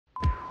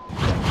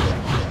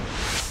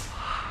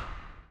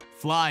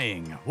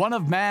Flying, one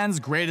of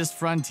man's greatest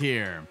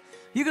frontier.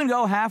 You can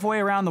go halfway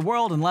around the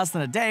world in less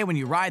than a day when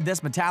you ride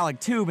this metallic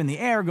tube in the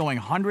air going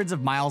hundreds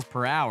of miles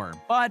per hour.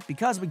 But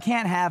because we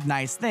can't have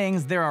nice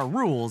things, there are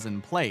rules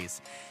in place.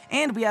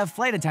 And we have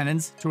flight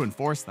attendants to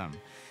enforce them.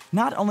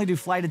 Not only do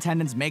flight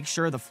attendants make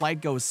sure the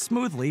flight goes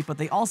smoothly, but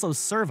they also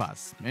serve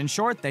us. In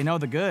short, they know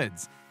the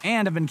goods.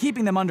 And have been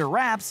keeping them under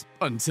wraps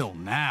until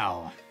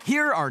now.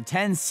 Here are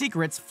 10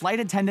 secrets flight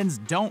attendants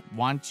don't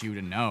want you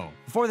to know.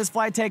 Before this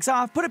flight takes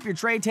off, put up your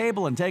tray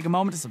table and take a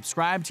moment to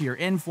subscribe to your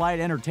in-flight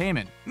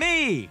entertainment.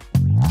 Me!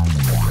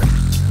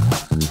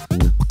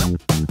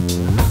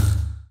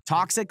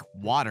 Toxic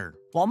water.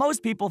 While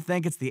most people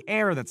think it's the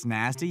air that's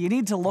nasty, you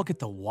need to look at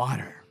the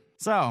water.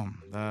 So,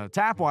 the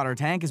tap water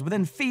tank is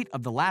within feet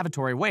of the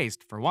lavatory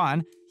waste, for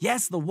one.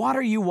 Yes, the water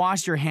you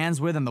wash your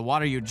hands with and the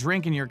water you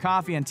drink in your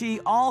coffee and tea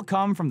all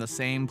come from the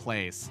same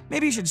place.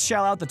 Maybe you should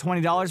shell out the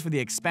 $20 for the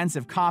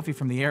expensive coffee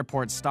from the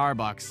airport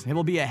Starbucks. It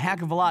will be a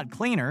heck of a lot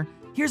cleaner.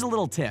 Here's a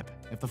little tip.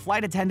 If the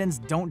flight attendants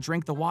don't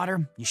drink the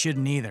water, you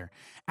shouldn't either.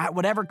 At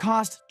whatever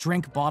cost,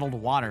 drink bottled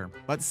water.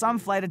 But some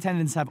flight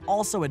attendants have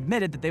also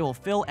admitted that they will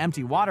fill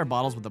empty water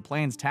bottles with the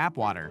plane's tap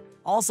water.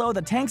 Also,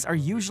 the tanks are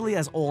usually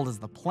as old as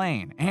the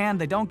plane, and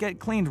they don't get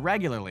cleaned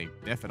regularly,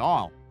 if at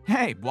all.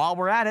 Hey, while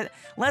we're at it,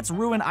 let's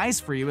ruin ice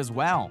for you as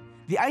well.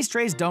 The ice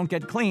trays don't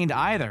get cleaned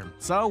either,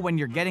 so when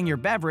you're getting your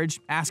beverage,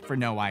 ask for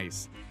no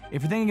ice.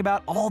 If you're thinking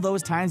about all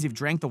those times you've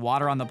drank the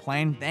water on the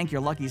plane, thank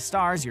your lucky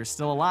stars you're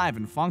still alive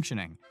and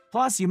functioning.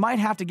 Plus, you might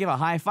have to give a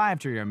high five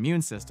to your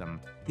immune system.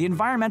 The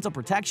Environmental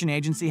Protection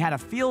Agency had a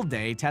field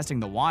day testing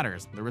the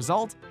waters. The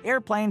result?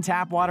 Airplane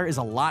tap water is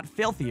a lot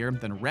filthier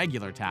than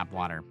regular tap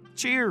water.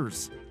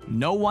 Cheers!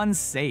 No one's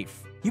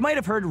safe. You might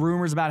have heard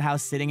rumors about how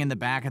sitting in the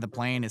back of the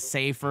plane is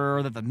safer,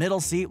 or that the middle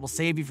seat will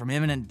save you from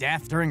imminent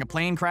death during a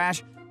plane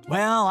crash.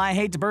 Well, I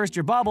hate to burst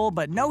your bubble,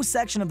 but no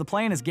section of the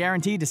plane is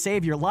guaranteed to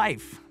save your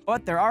life.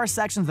 But there are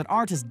sections that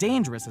aren't as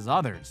dangerous as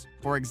others.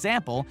 For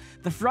example,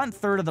 the front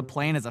third of the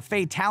plane has a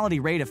fatality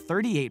rate of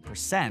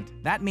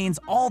 38%. That means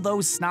all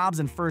those snobs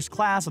in first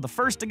class are the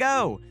first to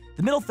go.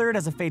 The middle third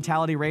has a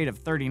fatality rate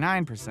of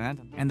 39%,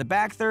 and the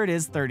back third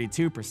is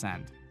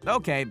 32%.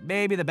 Okay,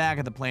 maybe the back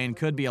of the plane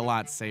could be a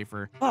lot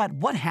safer, but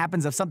what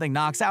happens if something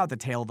knocks out the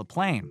tail of the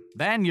plane?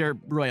 Then you're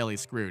royally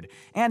screwed,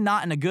 and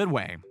not in a good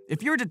way.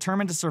 If you're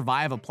determined to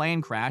survive a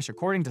plane crash,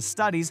 according to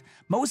studies,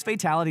 most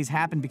fatalities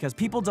happen because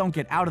people don't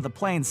get out of the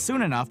plane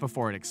soon enough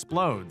before it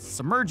explodes,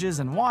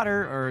 submerges in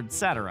water, or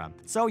etc.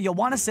 So you'll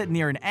want to sit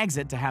near an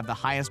exit to have the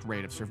highest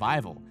rate of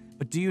survival.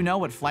 But do you know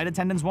what flight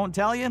attendants won't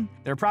tell you?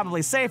 They're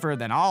probably safer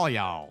than all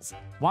y'all's.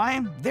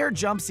 Why? Their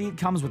jump seat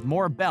comes with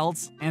more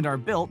belts and are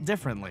built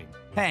differently.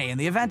 Hey, in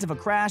the event of a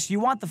crash, you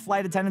want the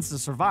flight attendants to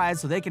survive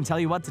so they can tell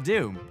you what to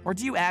do. Or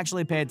do you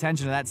actually pay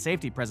attention to that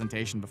safety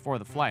presentation before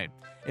the flight?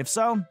 If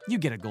so, you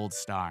get a gold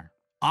star.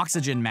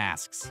 Oxygen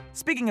masks.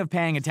 Speaking of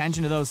paying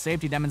attention to those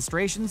safety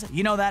demonstrations,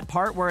 you know that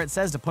part where it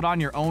says to put on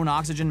your own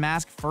oxygen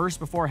mask first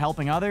before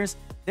helping others?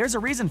 There's a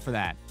reason for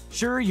that.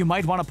 Sure, you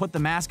might want to put the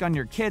mask on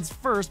your kids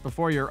first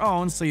before your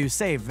own so you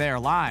save their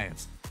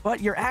lives.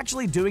 But you're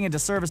actually doing a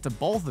disservice to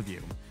both of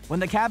you. When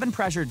the cabin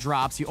pressure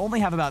drops, you only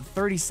have about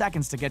 30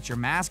 seconds to get your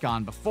mask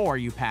on before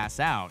you pass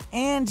out.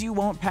 And you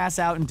won't pass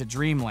out into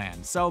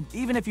dreamland, so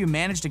even if you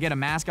manage to get a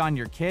mask on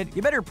your kid,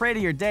 you better pray to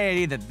your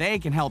deity that they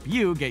can help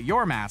you get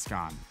your mask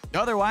on.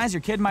 Otherwise,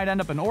 your kid might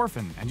end up an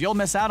orphan, and you'll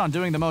miss out on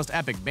doing the most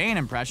epic Bane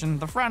impression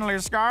the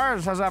friendliest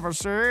Scars has ever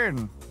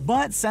seen.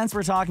 But since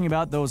we're talking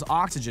about those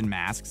oxygen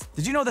masks,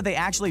 did you know that they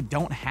actually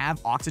don't have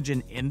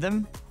oxygen in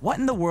them? What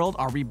in the world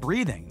are we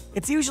breathing?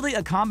 It's usually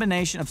a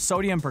combination of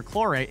sodium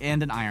perchlorate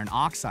and an iron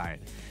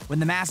oxide. When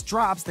the mask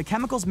drops, the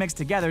chemicals mix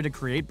together to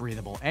create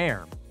breathable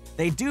air.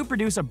 They do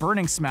produce a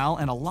burning smell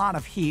and a lot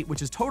of heat,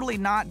 which is totally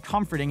not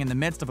comforting in the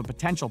midst of a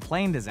potential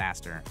plane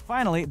disaster.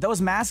 Finally,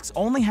 those masks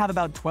only have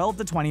about 12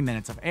 to 20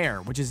 minutes of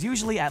air, which is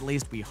usually, at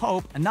least we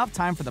hope, enough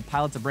time for the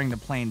pilot to bring the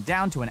plane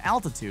down to an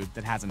altitude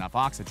that has enough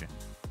oxygen.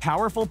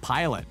 Powerful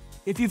pilot.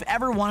 If you've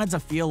ever wanted to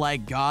feel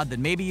like God,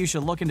 then maybe you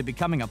should look into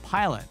becoming a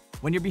pilot.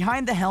 When you're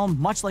behind the helm,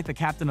 much like the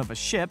captain of a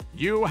ship,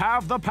 you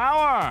have the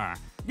power!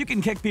 You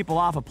can kick people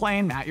off a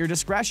plane at your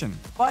discretion.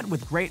 But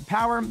with great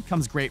power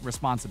comes great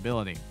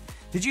responsibility.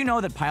 Did you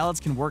know that pilots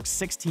can work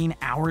 16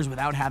 hours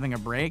without having a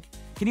break?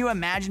 Can you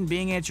imagine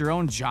being at your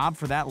own job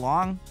for that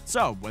long?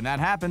 So, when that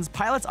happens,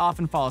 pilots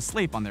often fall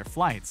asleep on their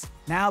flights.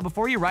 Now,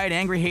 before you write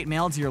angry hate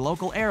mail to your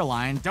local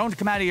airline, don't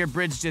come out of your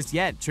bridge just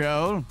yet,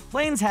 Joe.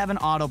 Planes have an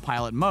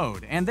autopilot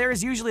mode, and there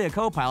is usually a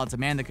co-pilot to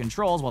man the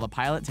controls while the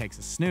pilot takes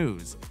a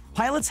snooze.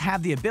 Pilots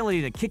have the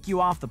ability to kick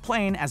you off the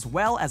plane as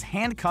well as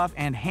handcuff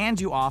and hand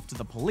you off to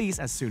the police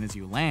as soon as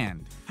you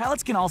land.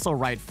 Pilots can also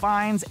write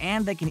fines,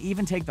 and they can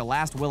even take the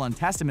last will and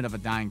testament of a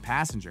dying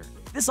passenger.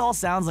 This all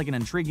sounds like an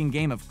intriguing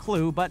game of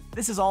Clue, but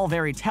this is all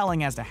very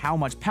telling as to how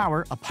much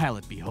power a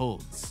pilot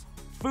beholds.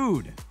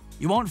 Food.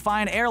 You won't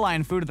find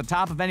airline food at the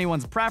top of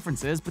anyone's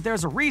preferences, but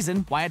there's a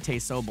reason why it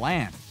tastes so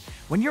bland.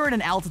 When you're at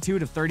an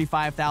altitude of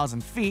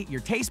 35,000 feet,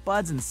 your taste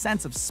buds and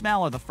sense of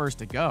smell are the first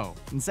to go.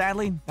 And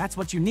sadly, that's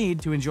what you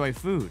need to enjoy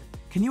food.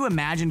 Can you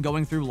imagine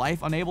going through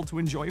life unable to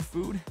enjoy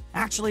food?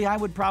 Actually, I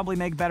would probably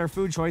make better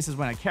food choices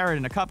when a carrot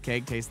and a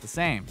cupcake taste the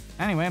same.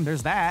 Anyway,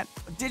 there's that.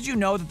 But did you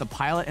know that the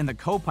pilot and the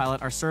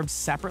co-pilot are served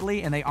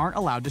separately and they aren't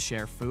allowed to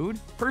share food?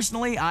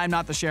 Personally, I'm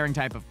not the sharing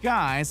type of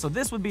guy, so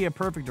this would be a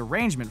perfect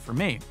arrangement for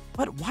me.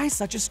 But why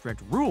such a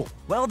strict rule?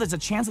 Well, there's a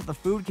chance that the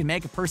food can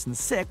make a person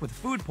sick with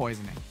food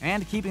poisoning,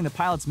 and keeping the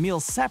pilot's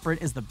meals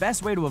separate is the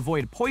best way to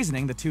avoid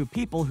poisoning the two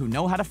people who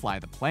know how to fly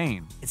the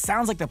plane. It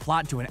sounds like the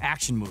plot to an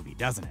action movie,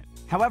 doesn't it?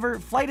 However,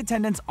 flight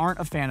attendants aren't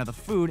a fan of the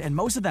food and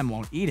most of them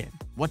won't eat it.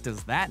 What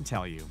does that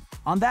tell you?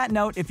 On that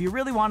note, if you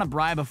really want to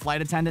bribe a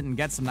flight attendant and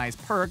get some nice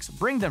perks,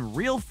 bring them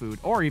real food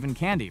or even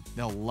candy.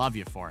 They'll love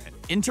you for it.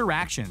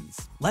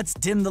 Interactions. Let's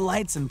dim the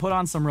lights and put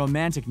on some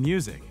romantic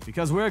music,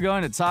 because we're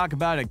going to talk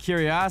about a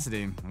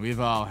curiosity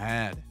we've all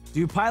had.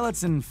 Do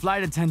pilots and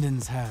flight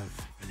attendants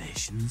have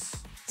relations?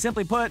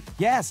 Simply put,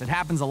 yes, it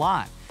happens a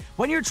lot.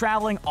 When you're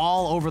traveling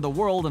all over the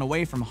world and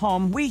away from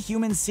home, we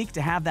humans seek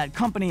to have that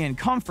company and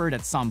comfort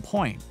at some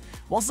point.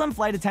 While some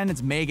flight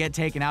attendants may get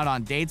taken out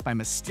on dates by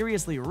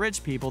mysteriously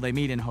rich people they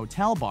meet in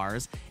hotel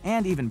bars,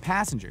 and even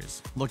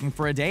passengers looking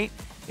for a date,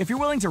 if you're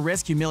willing to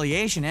risk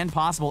humiliation and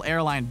possible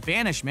airline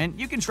banishment,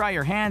 you can try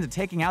your hand at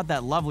taking out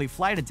that lovely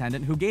flight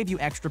attendant who gave you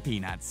extra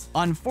peanuts.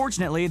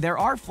 Unfortunately, there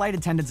are flight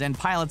attendants and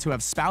pilots who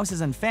have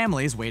spouses and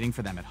families waiting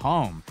for them at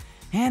home.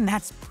 And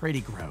that's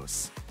pretty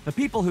gross. The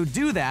people who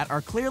do that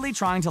are clearly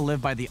trying to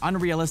live by the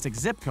unrealistic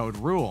zip code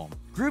rule.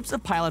 Groups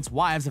of pilots'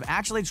 wives have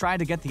actually tried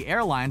to get the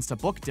airlines to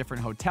book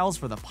different hotels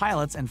for the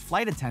pilots and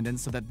flight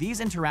attendants so that these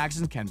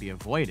interactions can be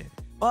avoided.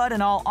 But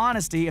in all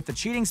honesty, if the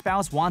cheating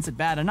spouse wants it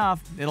bad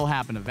enough, it'll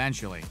happen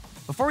eventually.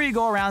 Before you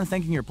go around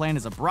thinking your plane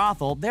is a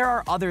brothel, there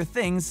are other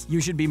things you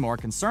should be more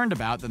concerned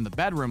about than the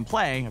bedroom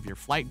play of your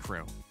flight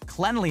crew.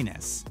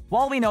 Cleanliness.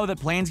 While we know that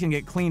planes can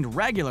get cleaned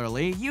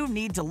regularly, you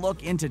need to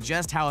look into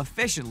just how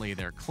efficiently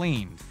they're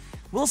cleaned.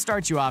 We'll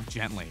start you off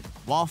gently.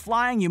 While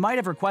flying, you might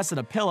have requested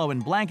a pillow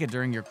and blanket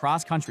during your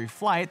cross-country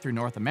flight through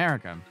North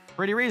America.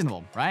 Pretty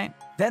reasonable, right?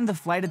 Then the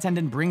flight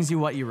attendant brings you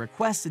what you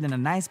requested in a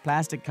nice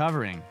plastic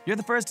covering. You're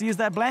the first to use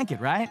that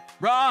blanket, right?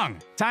 Wrong!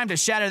 Time to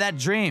shatter that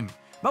dream.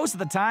 Most of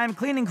the time,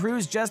 cleaning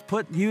crews just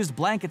put used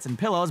blankets and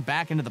pillows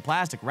back into the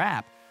plastic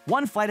wrap.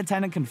 One flight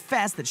attendant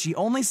confessed that she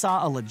only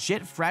saw a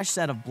legit fresh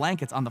set of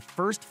blankets on the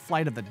first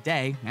flight of the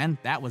day, and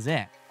that was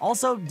it.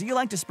 Also, do you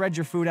like to spread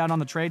your food out on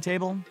the tray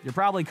table? You're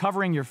probably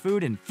covering your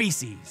food in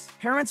feces.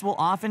 Parents will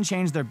often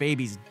change their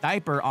baby's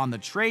diaper on the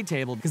tray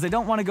table because they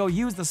don't want to go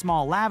use the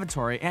small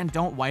lavatory and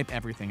don't wipe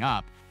everything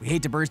up. We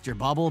hate to burst your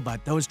bubble,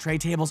 but those tray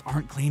tables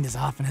aren't cleaned as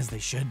often as they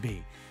should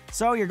be.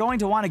 So you're going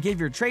to want to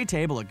give your tray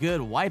table a good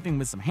wiping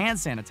with some hand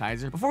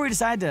sanitizer before you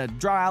decide to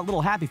draw out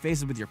little happy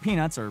faces with your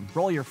peanuts or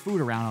roll your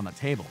food around on the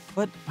table.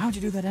 But why would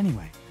you do that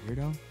anyway,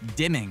 weirdo?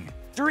 Dimming.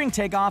 During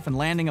takeoff and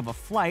landing of a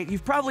flight,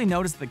 you've probably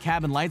noticed the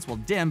cabin lights will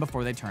dim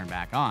before they turn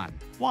back on.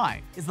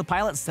 Why? Is the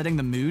pilot setting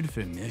the mood for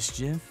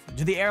mischief?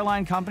 Do the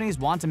airline companies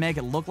want to make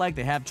it look like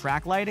they have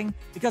track lighting?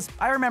 Because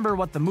I remember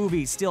what the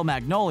movie Steel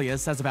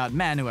Magnolias says about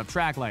men who have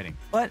track lighting.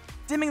 But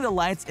dimming the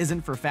lights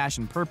isn't for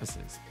fashion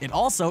purposes. It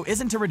also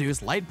isn't to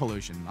reduce light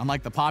pollution,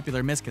 unlike the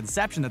popular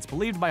misconception that's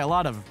believed by a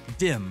lot of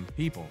dim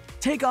people.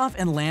 Takeoff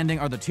and landing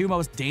are the two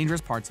most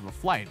dangerous parts of a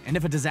flight, and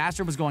if a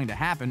disaster was going to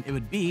happen, it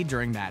would be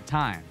during that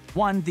time.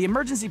 1. The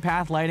emergency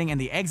path lighting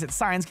and the exit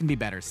signs can be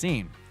better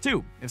seen.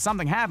 2. If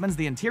something happens,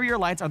 the interior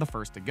lights are the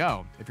first to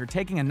go. If you're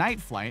taking a night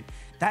flight,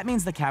 that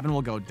means the cabin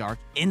will go dark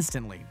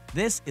instantly.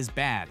 This is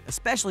bad,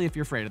 especially if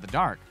you're afraid of the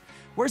dark.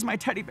 Where's my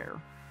teddy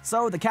bear?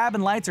 So the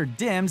cabin lights are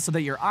dimmed so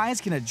that your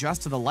eyes can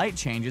adjust to the light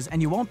changes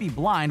and you won't be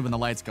blind when the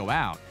lights go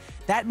out.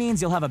 That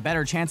means you'll have a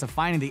better chance of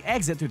finding the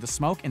exit through the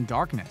smoke and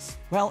darkness.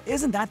 Well,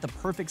 isn't that the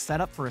perfect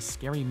setup for a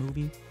scary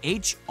movie?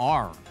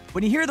 HR.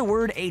 When you hear the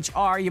word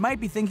HR, you might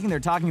be thinking they're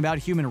talking about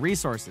human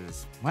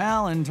resources.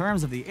 Well, in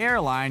terms of the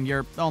airline,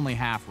 you're only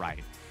half right.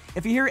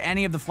 If you hear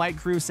any of the flight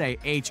crew say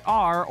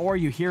HR or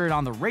you hear it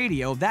on the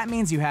radio, that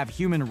means you have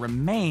human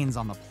remains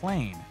on the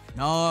plane.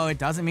 No, it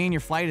doesn't mean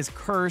your flight is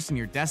cursed and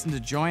you're destined to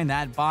join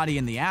that body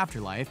in the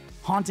afterlife,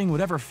 haunting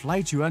whatever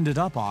flight you ended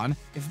up on.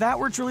 If that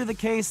were truly the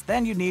case,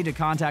 then you'd need to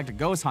contact a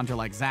ghost hunter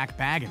like Zach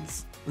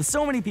Baggins. With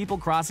so many people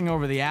crossing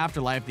over the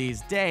afterlife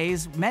these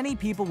days, many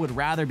people would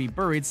rather be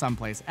buried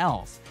someplace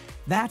else.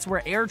 That's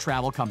where air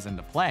travel comes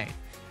into play.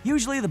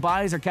 Usually the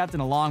bodies are kept in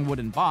a long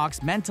wooden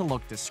box meant to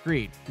look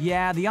discreet.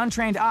 Yeah, the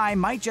untrained eye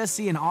might just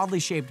see an oddly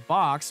shaped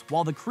box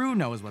while the crew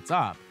knows what's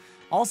up.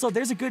 Also,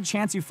 there's a good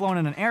chance you've flown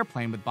in an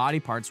airplane with body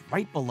parts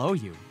right below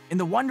you. In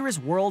the wondrous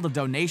world of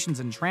donations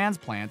and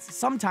transplants,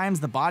 sometimes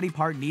the body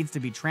part needs to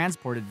be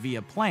transported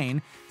via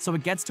plane so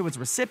it gets to its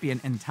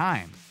recipient in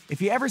time.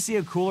 If you ever see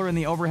a cooler in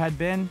the overhead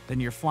bin,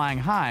 then you're flying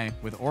high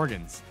with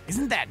organs.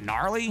 Isn't that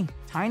gnarly?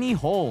 Tiny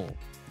hole.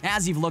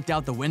 As you've looked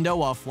out the window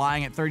while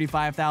flying at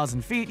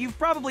 35,000 feet, you've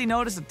probably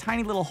noticed a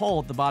tiny little hole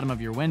at the bottom of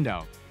your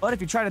window. But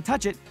if you try to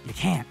touch it, you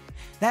can't.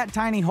 That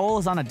tiny hole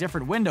is on a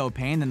different window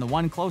pane than the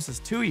one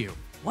closest to you.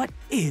 What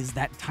is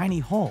that tiny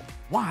hole?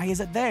 Why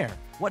is it there?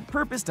 What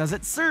purpose does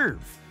it serve?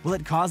 Will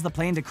it cause the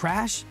plane to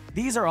crash?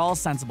 These are all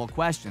sensible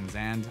questions,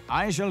 and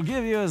I shall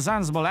give you a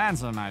sensible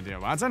answer, my dear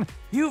Watson.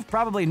 You've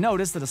probably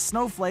noticed that a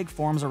snowflake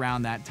forms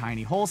around that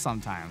tiny hole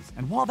sometimes,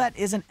 and while that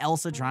isn't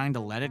Elsa trying to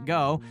let it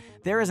go,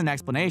 there is an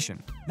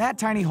explanation. That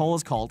tiny hole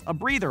is called a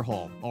breather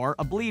hole, or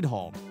a bleed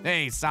hole.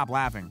 Hey, stop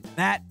laughing.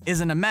 That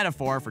isn't a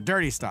metaphor for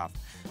dirty stuff.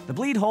 The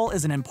bleed hole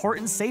is an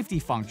important safety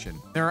function.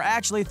 There are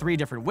actually 3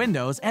 different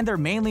windows, and they're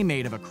mainly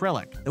made of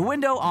acrylic. The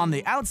window on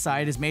the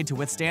outside is made to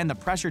withstand the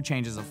pressure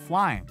changes of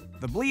flying.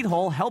 The bleed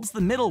hole helps the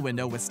middle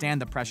window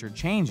withstand the pressure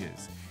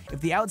changes.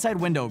 If the outside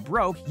window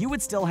broke, you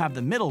would still have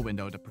the middle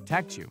window to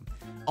protect you.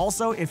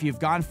 Also, if you've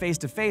gone face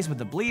to face with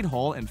the bleed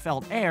hole and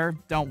felt air,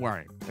 don't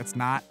worry, it's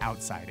not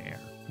outside air.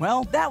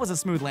 Well, that was a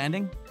smooth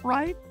landing,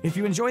 right? If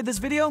you enjoyed this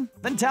video,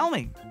 then tell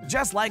me.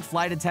 Just like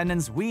flight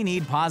attendants, we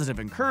need positive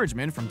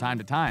encouragement from time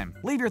to time.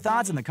 Leave your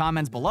thoughts in the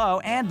comments below,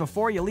 and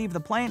before you leave the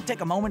plane,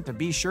 take a moment to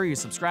be sure you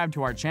subscribe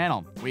to our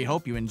channel. We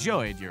hope you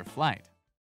enjoyed your flight.